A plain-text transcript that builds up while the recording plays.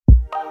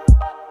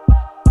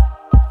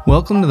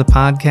Welcome to the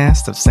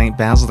podcast of St.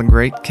 Basil the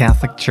Great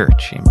Catholic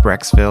Church in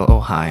Brecksville,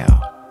 Ohio,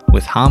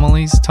 with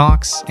homilies,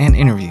 talks, and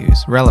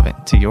interviews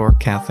relevant to your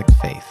Catholic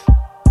faith.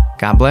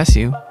 God bless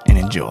you and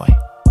enjoy.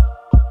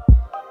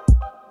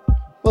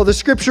 Well, the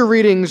scripture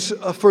readings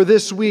for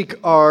this week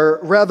are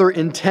rather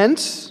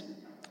intense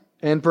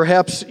and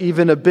perhaps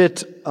even a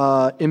bit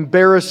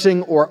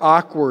embarrassing or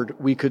awkward,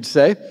 we could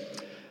say.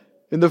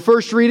 In the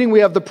first reading,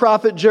 we have the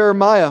prophet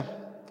Jeremiah.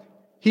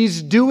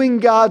 He's doing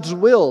God's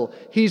will.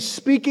 He's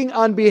speaking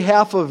on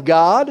behalf of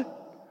God.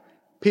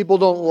 People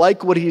don't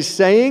like what he's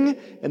saying,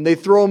 and they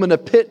throw him in a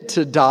pit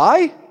to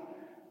die.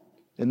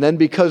 And then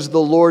because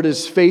the Lord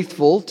is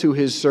faithful to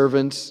his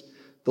servants,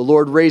 the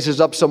Lord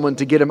raises up someone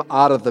to get him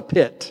out of the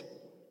pit.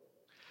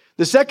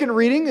 The second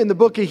reading in the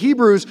book of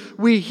Hebrews,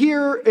 we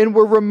hear and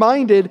we're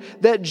reminded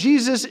that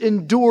Jesus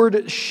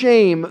endured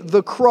shame,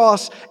 the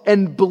cross,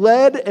 and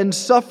bled and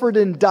suffered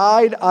and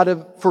died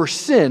for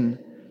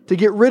sin to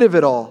get rid of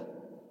it all.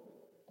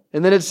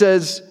 And then it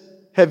says,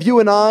 have you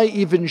and I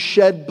even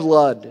shed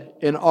blood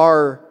in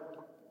our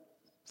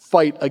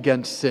fight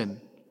against sin?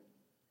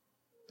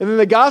 And in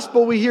the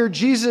gospel, we hear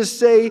Jesus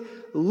say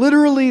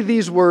literally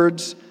these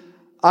words,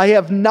 I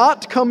have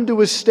not come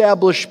to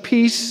establish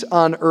peace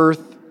on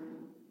earth,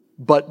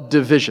 but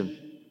division.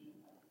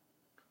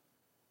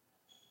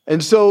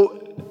 And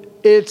so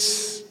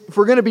if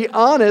we're going to be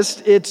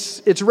honest,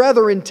 it's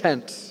rather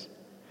intense.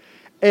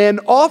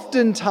 And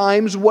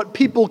oftentimes what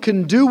people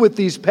can do with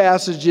these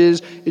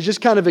passages is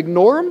just kind of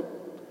ignore them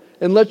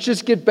and let's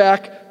just get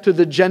back to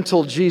the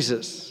gentle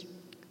Jesus.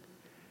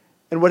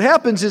 And what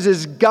happens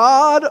is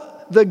God,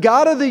 the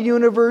God of the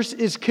universe,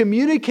 is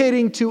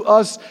communicating to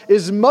us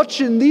as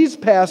much in these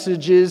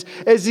passages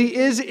as he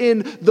is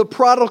in the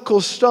prodigal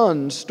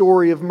son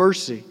story of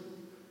mercy.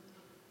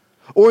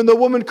 Or in the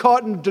woman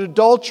caught in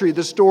adultery,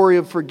 the story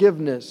of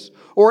forgiveness.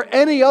 Or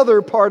any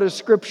other part of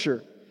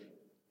Scripture.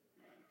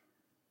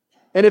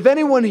 And if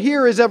anyone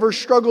here has ever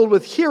struggled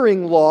with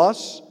hearing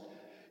loss,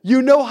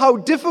 you know how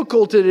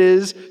difficult it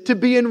is to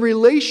be in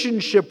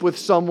relationship with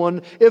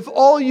someone if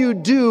all you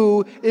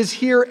do is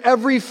hear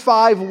every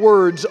 5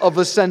 words of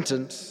a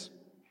sentence.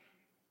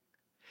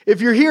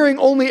 If you're hearing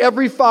only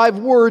every 5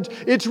 words,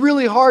 it's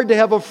really hard to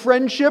have a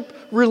friendship,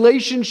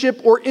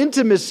 relationship, or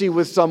intimacy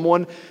with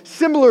someone.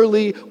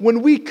 Similarly,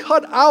 when we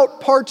cut out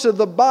parts of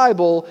the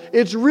Bible,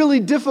 it's really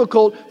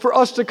difficult for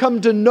us to come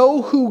to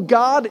know who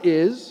God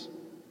is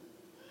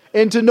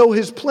and to know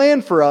his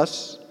plan for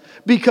us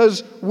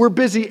because we're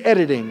busy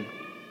editing.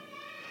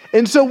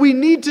 And so we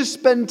need to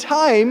spend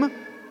time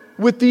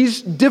with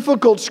these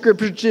difficult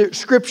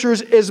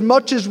scriptures as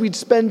much as we'd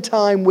spend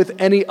time with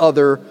any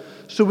other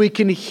so we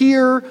can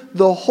hear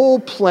the whole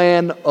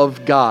plan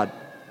of God.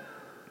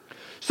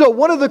 So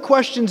one of the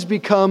questions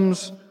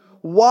becomes,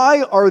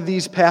 why are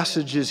these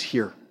passages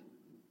here?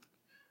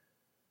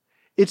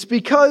 It's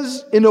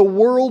because in a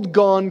world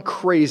gone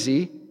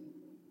crazy,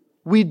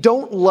 we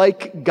don't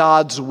like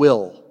God's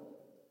will,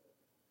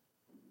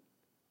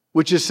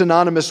 which is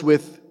synonymous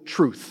with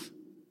truth.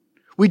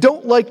 We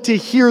don't like to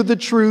hear the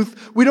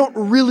truth. We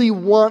don't really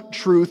want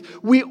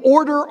truth. We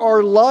order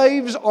our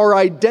lives, our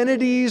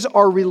identities,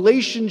 our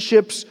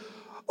relationships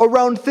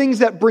around things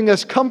that bring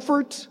us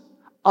comfort,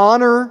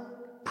 honor,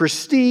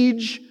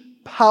 prestige,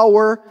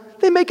 power.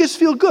 They make us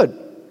feel good.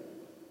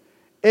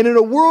 And in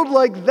a world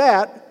like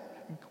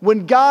that,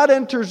 when God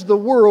enters the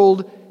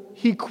world,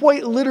 he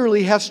quite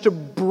literally has to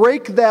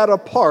break that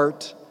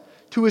apart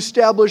to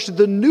establish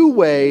the new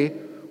way,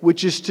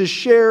 which is to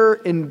share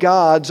in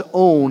God's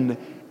own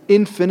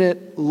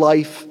infinite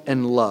life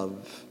and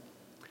love.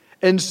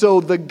 And so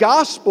the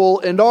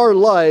gospel and our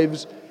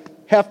lives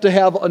have to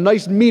have a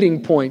nice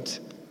meeting point,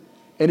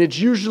 and it's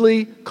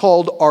usually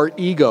called our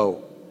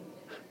ego.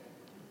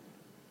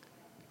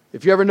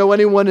 If you ever know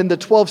anyone in the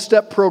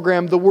 12-step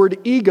program, the word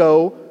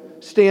ego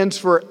stands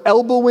for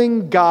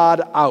elbowing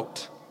God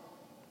out.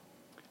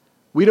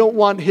 We don't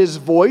want his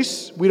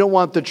voice. We don't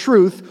want the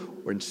truth,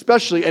 or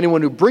especially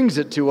anyone who brings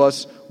it to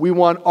us. We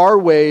want our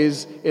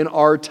ways in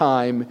our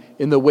time,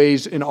 in the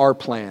ways in our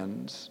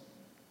plans.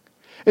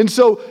 And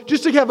so,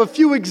 just to have a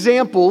few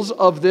examples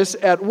of this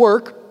at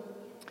work,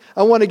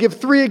 I want to give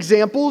 3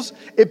 examples.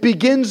 It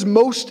begins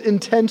most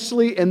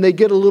intensely, and they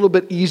get a little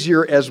bit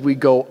easier as we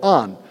go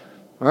on.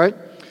 All right?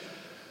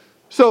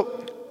 So,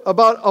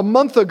 about a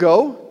month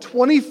ago,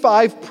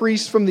 25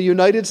 priests from the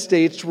United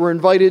States were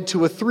invited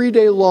to a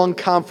 3-day-long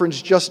conference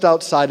just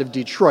outside of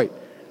Detroit.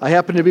 I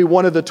happened to be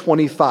one of the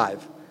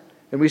 25.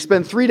 And we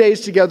spent 3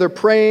 days together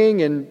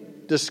praying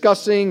and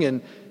discussing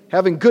and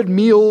having good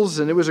meals,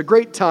 and it was a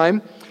great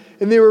time.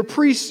 And they were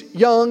priests,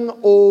 young,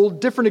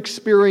 old, different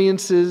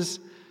experiences.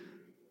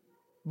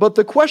 But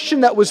the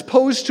question that was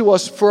posed to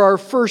us for our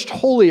first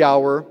holy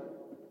hour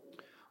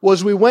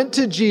was we went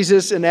to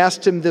Jesus and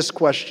asked him this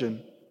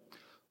question: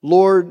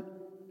 Lord,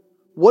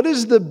 what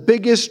is the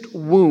biggest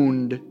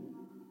wound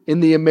in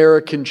the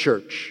American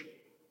church?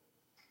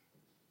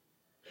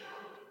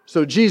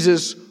 So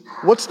Jesus,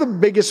 what's the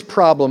biggest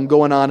problem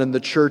going on in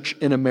the church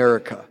in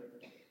America?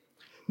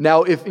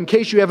 Now, in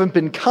case you haven't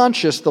been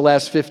conscious the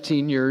last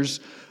 15 years,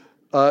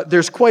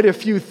 there's quite a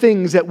few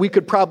things that we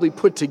could probably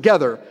put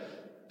together.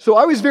 So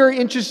I was very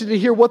interested to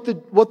hear what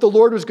the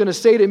Lord was going to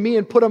say to me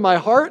and put on my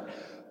heart.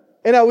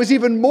 And I was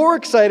even more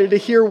excited to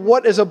hear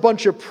what, as a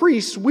bunch of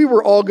priests, we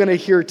were all going to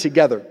hear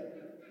together.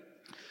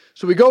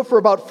 So we go for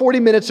about 40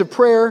 minutes of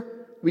prayer.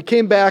 We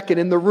came back, and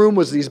in the room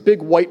was these big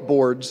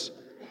whiteboards,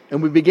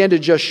 and we began to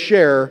just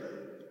share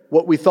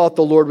what we thought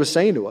the Lord was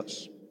saying to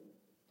us.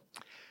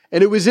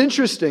 And it was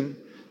interesting,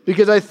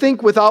 because I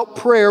think without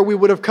prayer, we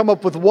would have come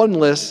up with one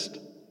list,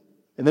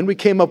 and then we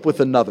came up with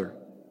another.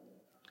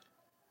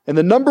 And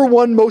the number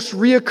one most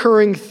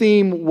reoccurring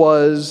theme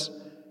was,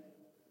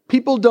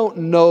 people don't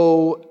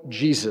know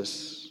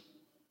Jesus.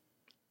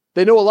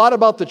 They know a lot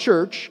about the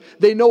church.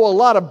 They know a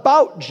lot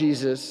about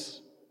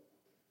Jesus,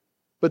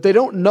 but they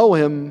don't know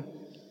him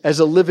as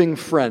a living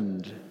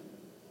friend.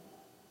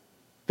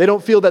 They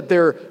don't feel that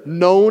they're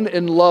known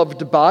and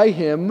loved by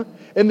him,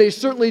 and they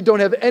certainly don't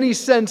have any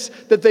sense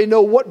that they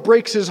know what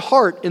breaks his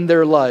heart in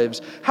their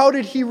lives. How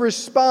did he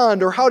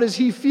respond, or how does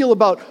he feel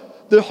about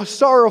the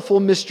sorrowful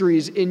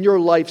mysteries in your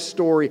life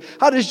story?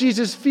 How does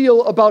Jesus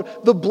feel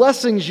about the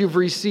blessings you've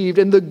received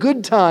and the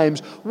good times?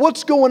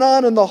 What's going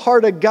on in the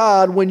heart of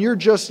God when you're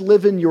just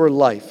living your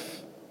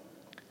life?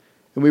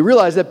 And we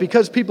realize that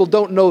because people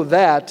don't know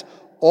that,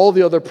 all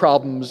the other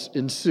problems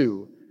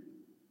ensue.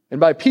 And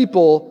by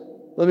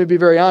people, let me be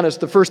very honest,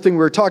 the first thing we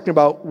were talking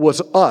about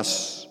was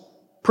us,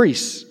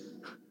 priests.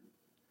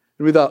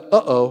 And we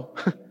thought,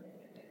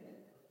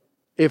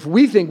 if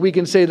we think we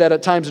can say that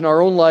at times in our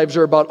own lives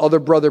or about other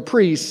brother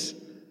priests,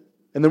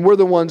 and then we're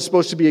the ones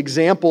supposed to be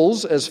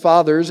examples as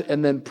fathers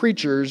and then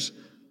preachers,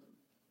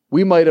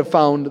 we might have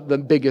found the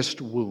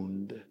biggest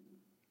wound.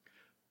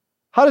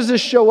 How does this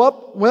show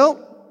up?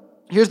 Well,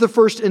 here's the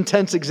first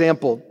intense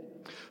example.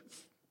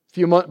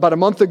 About a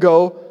month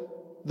ago,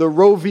 the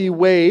Roe v.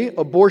 Wade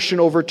abortion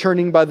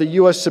overturning by the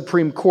U.S.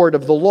 Supreme Court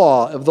of the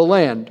law of the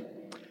land.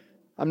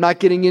 I'm not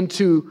getting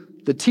into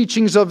the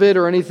teachings of it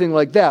or anything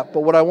like that,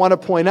 but what I want to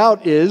point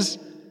out is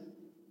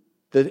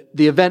that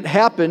the event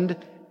happened,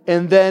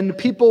 and then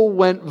people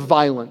went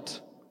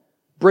violent,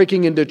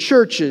 breaking into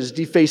churches,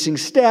 defacing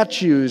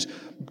statues,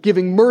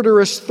 giving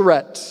murderous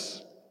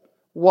threats.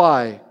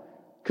 Why?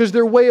 Because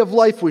their way of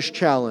life was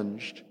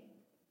challenged.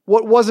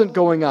 What wasn't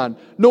going on?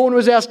 No one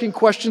was asking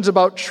questions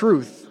about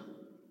truth.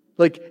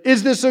 Like,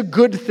 is this a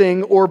good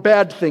thing or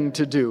bad thing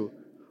to do?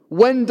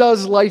 When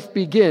does life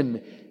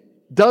begin?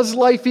 Does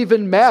life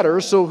even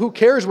matter? So who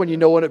cares when you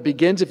know when it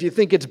begins? If you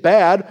think it's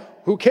bad,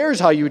 who cares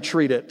how you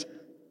treat it?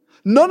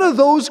 None of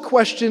those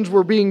questions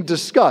were being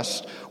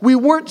discussed. We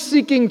weren't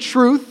seeking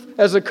truth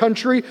as a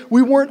country.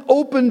 We weren't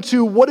open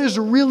to what is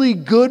really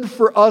good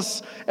for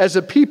us as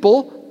a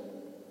people.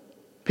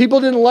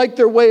 People didn't like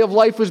their way of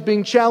life was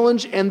being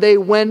challenged, and they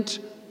went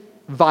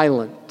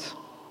violent.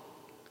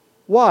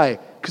 Why?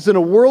 Because in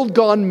a world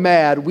gone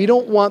mad, we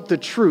don't want the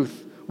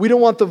truth. We don't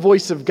want the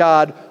voice of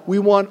God. We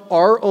want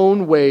our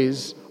own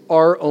ways,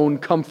 our own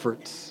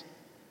comforts.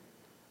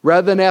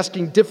 Rather than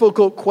asking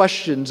difficult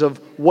questions of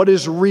what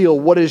is real,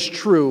 what is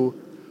true,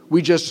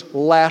 we just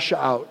lash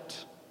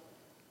out.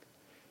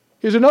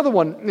 Here's another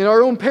one. In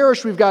our own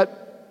parish, we've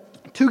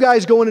got 2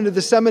 guys going into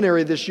the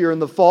seminary this year in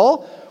the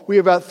fall. We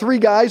have about 3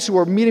 guys who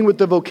are meeting with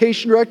the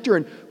vocation director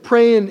and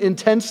praying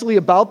intensely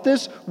about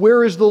this.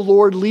 Where is the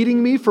Lord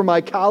leading me for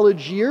my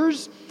college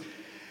years?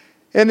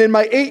 And in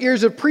my 8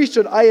 years of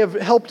priesthood, I have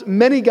helped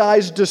many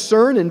guys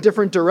discern in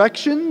different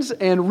directions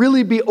and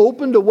really be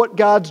open to what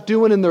God's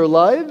doing in their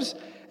lives.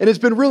 And it's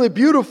been really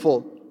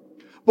beautiful.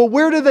 But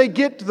where do they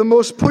get the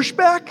most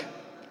pushback?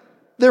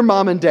 Their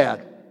mom and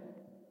dad.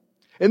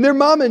 And their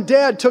mom and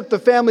dad took the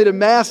family to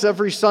Mass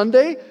every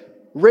Sunday,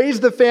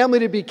 raised the family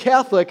to be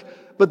Catholic,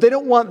 but they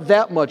don't want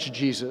that much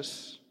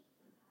Jesus.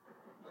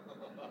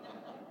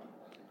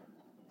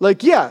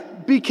 Like, yeah,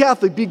 be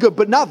Catholic, be good,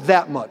 but not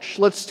that much.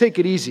 Let's take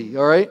it easy,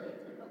 all right?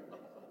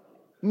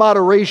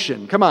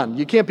 Moderation. Come on,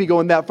 you can't be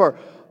going that far.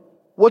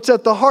 What's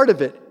at the heart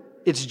of it?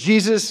 It's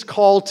Jesus'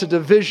 call to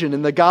division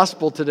in the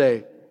gospel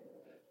today.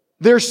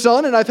 Their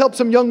son, and I've helped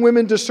some young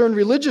women discern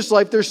religious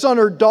life, their son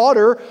or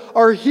daughter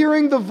are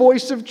hearing the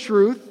voice of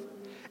truth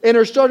and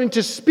are starting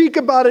to speak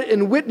about it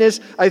and witness,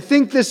 I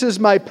think this is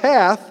my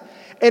path,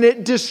 and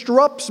it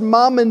disrupts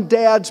mom and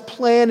dad's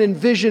plan and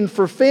vision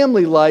for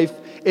family life,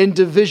 and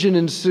division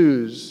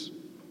ensues.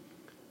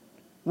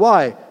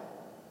 Why?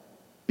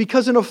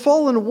 Because in a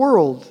fallen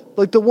world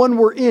like the one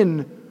we're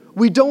in,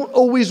 we don't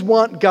always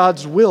want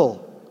God's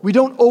will. We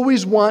don't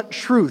always want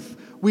truth.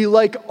 We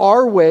like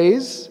our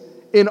ways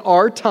in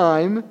our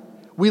time.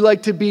 We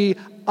like to be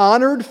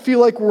honored, feel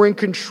like we're in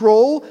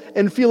control,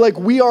 and feel like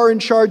we are in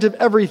charge of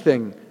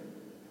everything.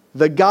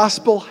 The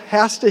gospel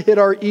has to hit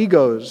our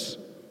egos.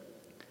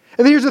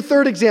 And here's a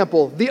third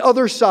example, the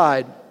other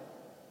side.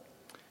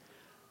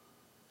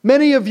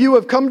 Many of you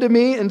have come to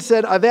me and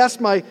said, I've asked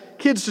my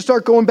kids to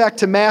start going back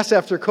to Mass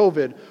after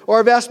COVID, or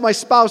I've asked my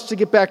spouse to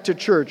get back to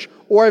church,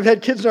 or I've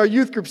had kids in our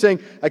youth group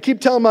saying, I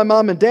keep telling my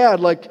mom and dad,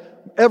 like,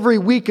 every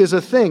week is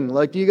a thing,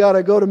 like, you got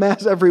to go to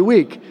Mass every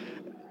week.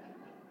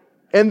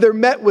 And they're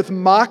met with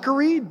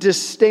mockery,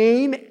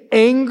 disdain,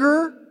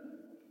 anger,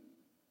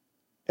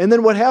 And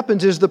then what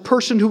happens is the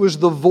person who is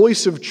the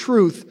voice of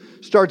truth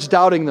starts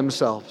doubting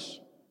themselves.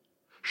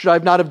 Should I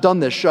not have done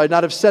this? Should I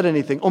not have said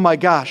anything? Oh my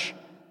gosh.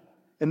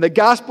 And the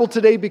gospel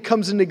today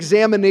becomes an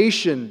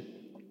examination.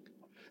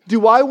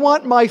 Do I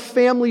want my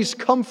family's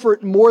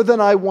comfort more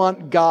than I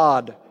want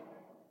God?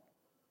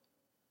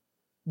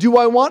 Do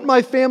I want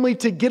my family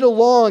to get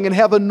along and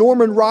have a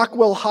Norman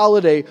Rockwell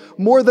holiday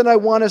more than I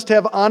want us to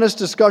have honest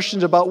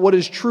discussions about what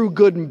is true,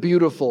 good, and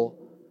beautiful?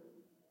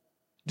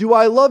 Do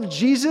I love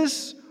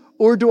Jesus,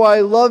 or do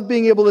I love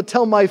being able to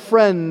tell my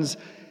friends,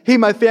 hey,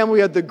 my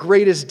family had the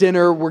greatest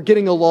dinner, we're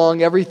getting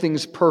along,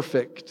 everything's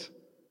perfect?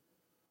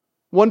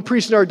 One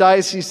priest in our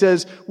diocese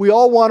says, we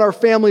all want our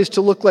families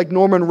to look like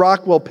Norman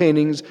Rockwell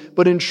paintings,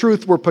 but in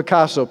truth, we're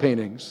Picasso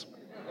paintings.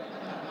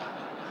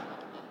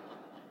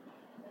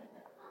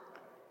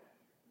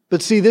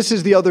 But see, this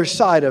is the other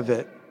side of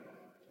it,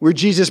 where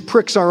Jesus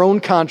pricks our own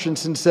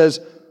conscience and says,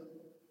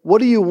 what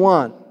do you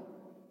want?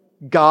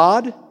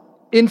 God,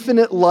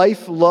 infinite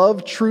life,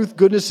 love, truth,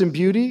 goodness, and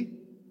beauty?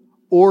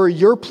 Or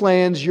your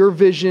plans, your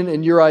vision,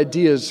 and your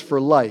ideas for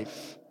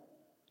life?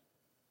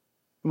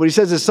 And what he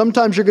says is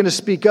sometimes you're going to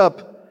speak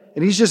up,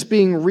 and he's just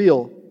being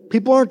real.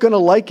 People aren't going to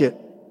like it.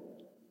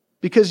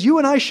 Because you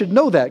and I should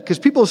know that, because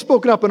people have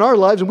spoken up in our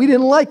lives and we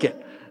didn't like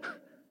it.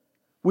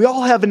 We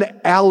all have an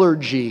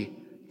allergy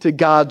to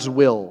God's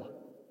will.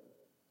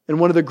 And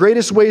one of the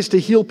greatest ways to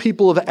heal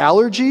people of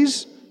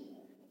allergies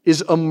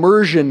is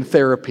immersion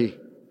therapy.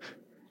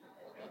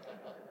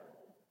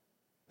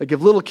 Like if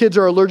little kids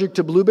are allergic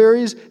to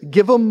blueberries,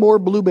 give them more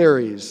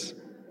blueberries.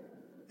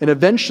 And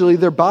eventually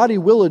their body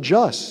will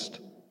adjust.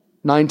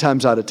 9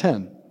 times out of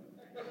 10.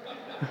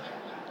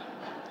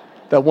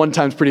 That one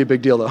time's pretty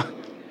big deal though.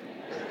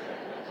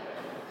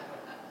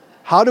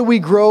 How do we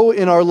grow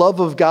in our love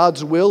of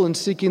God's will and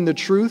seeking the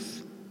truth?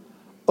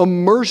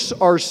 Immerse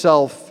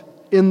ourselves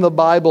in the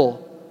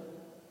Bible.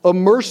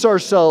 Immerse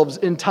ourselves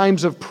in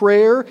times of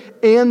prayer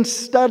and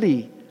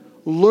study.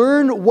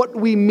 Learn what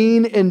we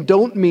mean and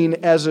don't mean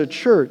as a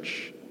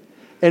church.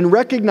 And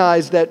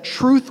recognize that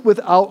truth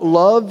without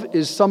love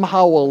is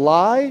somehow a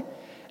lie,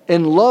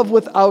 and love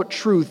without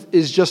truth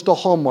is just a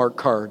Hallmark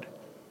card.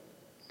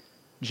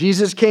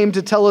 Jesus came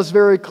to tell us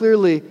very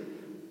clearly,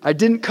 I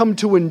didn't come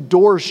to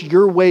endorse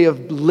your way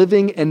of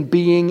living and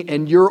being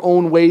and your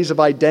own ways of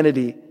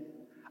identity.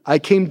 I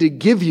came to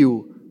give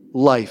you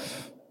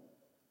life.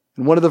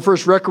 And one of the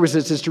first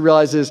requisites is to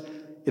realize is,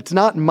 it's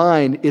not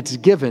mine, it's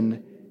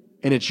given,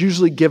 and it's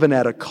usually given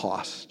at a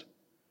cost.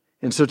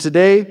 And so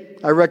today,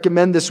 I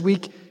recommend this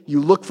week,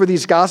 you look for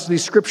these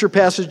scripture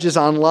passages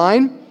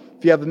online.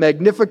 If you have a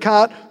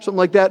Magnificat, something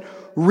like that,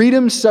 read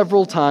them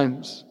several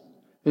times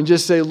and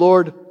just say,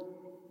 Lord,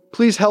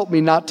 please help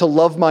me not to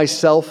love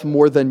myself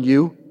more than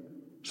you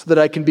so that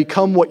I can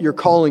become what you're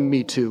calling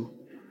me to,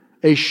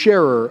 a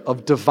sharer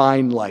of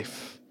divine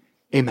life.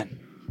 Amen.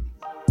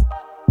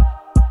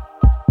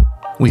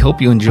 We hope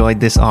you enjoyed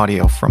this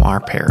audio from our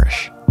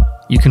parish.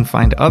 You can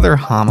find other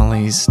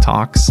homilies,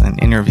 talks,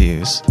 and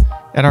interviews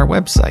at our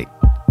website,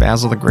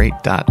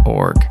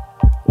 basilthegreat.org,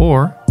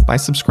 or by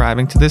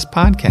subscribing to this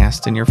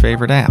podcast in your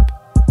favorite app.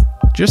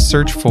 Just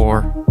search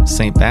for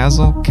St.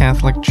 Basil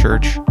Catholic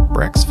Church,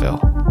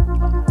 Brecksville.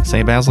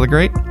 St. Basil the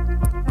Great,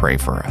 pray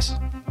for us.